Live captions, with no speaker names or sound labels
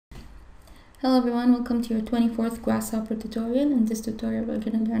Hello everyone, welcome to your 24th Grasshopper tutorial. In this tutorial we're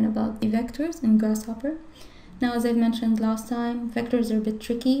going to learn about the vectors in Grasshopper. Now, as I've mentioned last time, vectors are a bit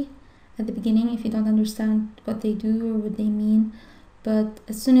tricky at the beginning if you don't understand what they do or what they mean, but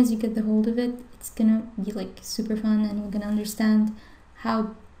as soon as you get the hold of it, it's gonna be like super fun and you're gonna understand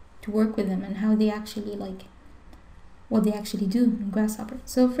how to work with them and how they actually what they actually do in Grasshopper.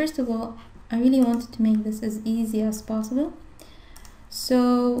 So first of all, I really wanted to make this as easy as possible.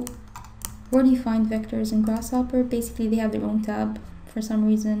 So where do you find vectors in Grasshopper? Basically, they have their own tab for some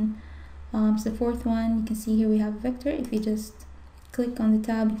reason. So the fourth one, you can see here we have a vector. If you just click on the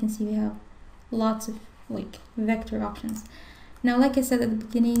tab, you can see we have lots of vector options. Now, like I said at the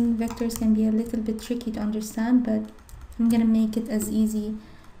beginning, vectors can be a little bit tricky to understand, but I'm gonna make it as easy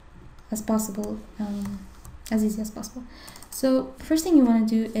as possible. So first thing you want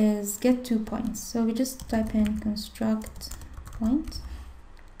to do is get 2 points. So we just type in construct point.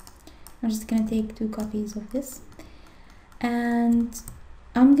 I'm just gonna take 2 copies of this, and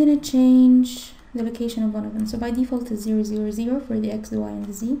I'm gonna change the location of one of them. So by default is 0, 0, 0 for the x, the y, and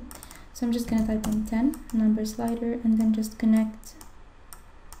the z. So I'm just gonna type in 10 number slider and then just connect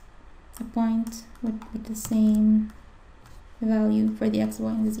a point with the same value for the x, the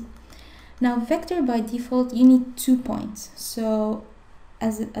y, and the z. Now, vector by default, you need 2 points. So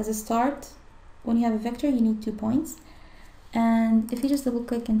as a start, when you have a vector, you need 2 points. And if you just double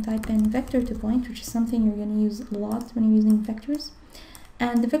click and type in vector to point, which is something you're going to use a lot when you're using vectors,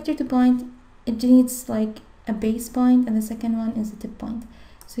 and the vector to point, it needs like a base point and the second one is a tip point.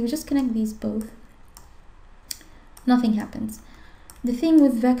 So you just connect these both, nothing happens. The thing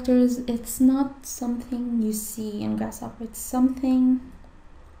with vectors, it's not something you see in Grasshopper, it's something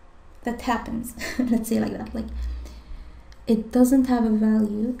that happens. Let's say like that, like it doesn't have a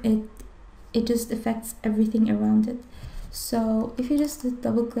value, it just affects everything around it. So if you just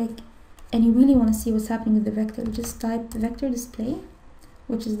double click and you really want to see what's happening with the vector, just type vector display,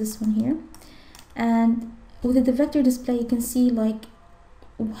 which is this one here, and with the vector display you can see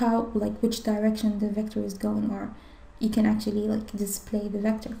which direction the vector is going, or you can actually display the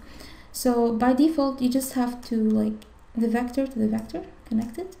vector. So by default you just have to the vector to the vector,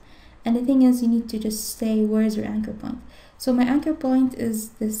 connect it, and the thing is you need to just say where is your anchor point. So my anchor point is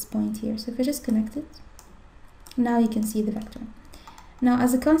this point here. So if I just connect it, now you can see the vector. Now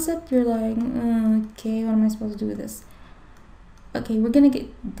as a concept you're like, okay, what am I supposed to do with this? Okay, we're gonna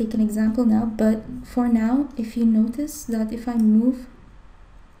take an example now, but for now, if you notice that if I move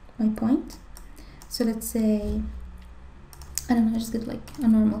my point, so let's say, I don't know, just get a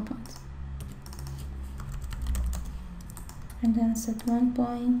normal point, and then set 1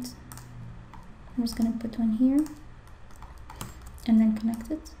 point, I'm just gonna put one here and then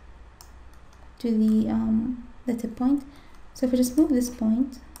connect it to the tip point. So if I just move this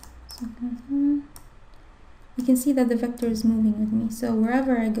point, so you can see that the vector is moving with me. So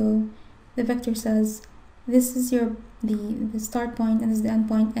wherever I go, the vector says this is the start point and this is the end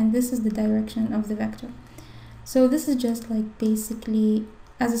point, and this is the direction of the vector. So this is just basically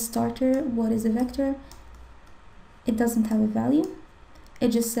as a starter, what is a vector? It doesn't have a value. It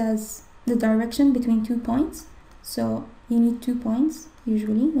just says the direction between 2 points. So you need 2 points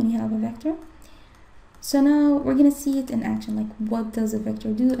usually when you have a vector. So now we're gonna see it in action, what does a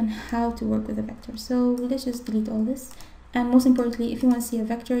vector do and how to work with a vector. So let's just delete all this. And most importantly, if you want to see a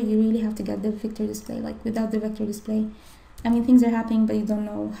vector, you really have to get the vector display. Without the vector display, I mean, things are happening, but you don't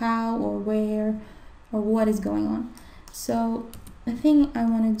know how or where or what is going on. So the thing I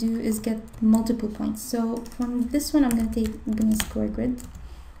want to do is get multiple points. So from this one, I'm gonna square grid,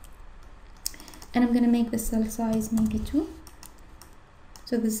 and I'm gonna make the cell size maybe 2.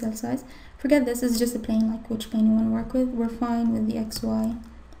 So this cell size, forget this, is just a plane, which plane you want to work with. We're fine with the XY,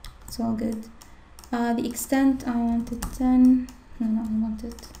 it's all good. The extent, I wanted 10, no, I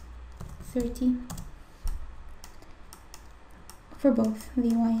wanted 30 for both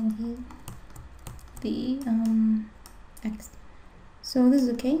the Y and the X. So this is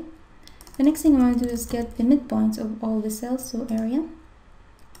okay. The next thing I want to do is get the midpoints of all the cells, so area,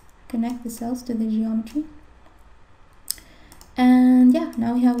 connect the cells to the geometry. And yeah,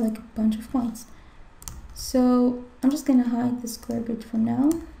 now we have a bunch of points. So I'm just gonna hide the square grid for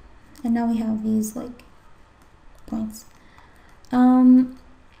now, and now we have these points.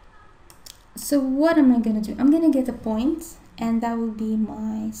 So what am I gonna do? I'm gonna get a point, and that will be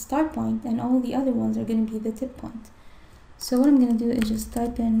my start point, and all the other ones are gonna be the tip point. So what I'm gonna do is just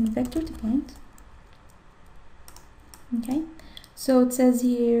type in vector to point. Okay, so it says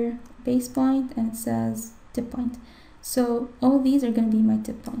here base point and it says tip point. So all these are going to be my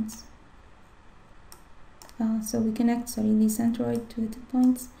tip points. So we connect, the centroid to the tip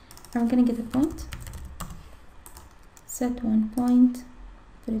points, I'm gonna get a point, set one point,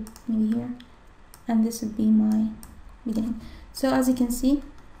 put it maybe here, and this would be my beginning. So as you can see,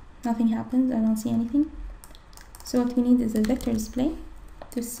 nothing happens, I don't see anything. So what we need is a vector display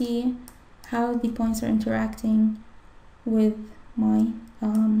to see how the points are interacting with my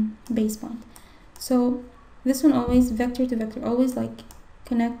base point. So this one always vector to vector, always like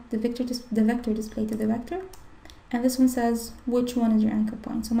connect the vector display to the vector, and this one says which one is your anchor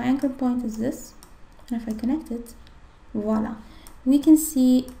point. So my anchor point is this, and if I connect it, voila, we can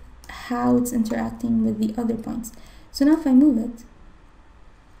see how it's interacting with the other points. So now if I move it,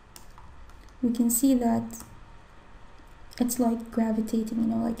 we can see that it's like gravitating, you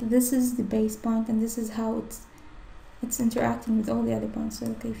know, like this is the base point and this is how it's interacting with all the other points. So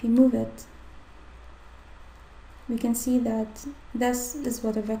okay, if you move it, we can see that this is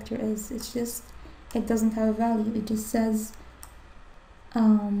what a vector is. It's just, it doesn't have a value. It just says, what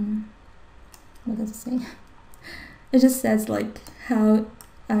does it say? It just says like how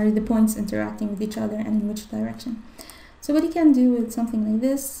are the points interacting with each other and in which direction. So what you can do with something like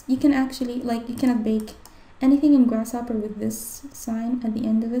this, you can actually, like, you cannot bake anything in Grasshopper with this sign at the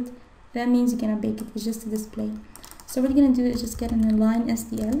end of it. That means you cannot bake it, it's just a display. So what you're gonna do is just get an align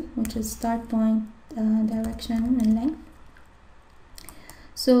SDL, which is start point, direction, and length.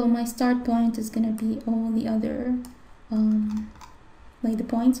 So my start point is gonna be all the other, like the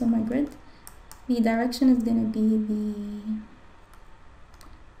points on my grid. The direction is gonna be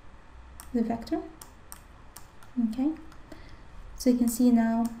the vector. Okay. So you can see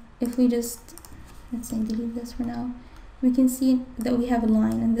now, if we just, let's say delete this for now, we can see that we have a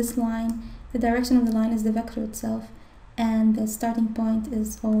line, and this line, the direction of the line is the vector itself, and the starting point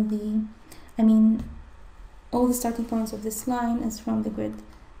is all the, all the starting points of this line is from the grid.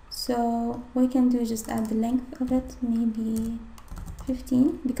 So what we can do is just add the length of it, maybe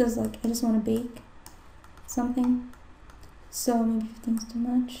 15, because like I just want to bake something. So maybe 15 is too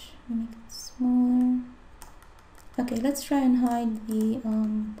much, make it smaller. Okay, let's try and hide the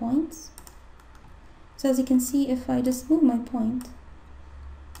points. So as you can see, if I just move my point,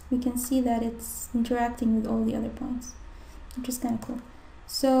 we can see that it's interacting with all the other points, which is kind of cool.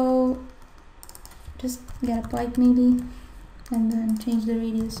 So just get a pipe maybe, and then change the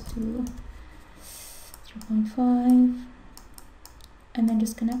radius to 0.5, and then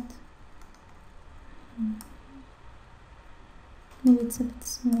just connect. Maybe it's a bit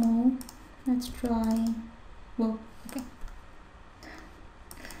small. Let's try, well, okay,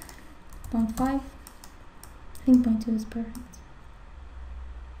 0.5. I think 0.2 is perfect.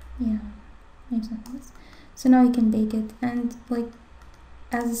 Yeah, maybe something else. So now you can bake it, and like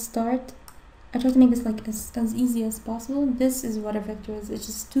as a start, I try to make this like as easy as possible. This is what a vector is. It's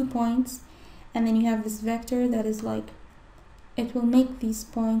just 2 points, and then you have this vector that is like, it will make these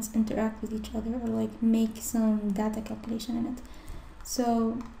points interact with each other, or like make some data calculation in it.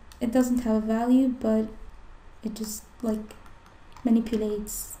 So it doesn't have a value, but it just like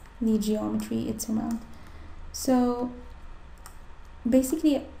manipulates the geometry it's around. So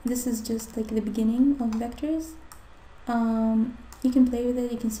basically this is just like the beginning of vectors. You can play with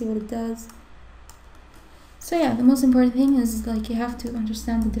it, you can see what it does. So yeah, the most important thing is like you have to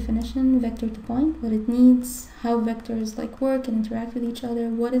understand the definition, vector to point, what it needs, how vectors like work and interact with each other,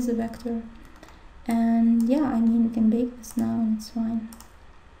 what is a vector. And yeah, we can bake this now and it's fine.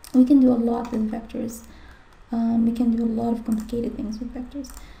 We can do a lot with vectors. We can do a lot of complicated things with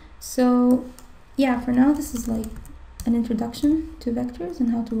vectors. So yeah, for now this is like an introduction to vectors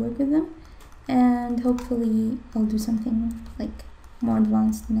and how to work with them, and hopefully I'll do something like more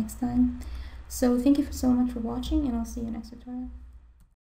advanced next time. So thank you so much for watching, and I'll see you next tutorial.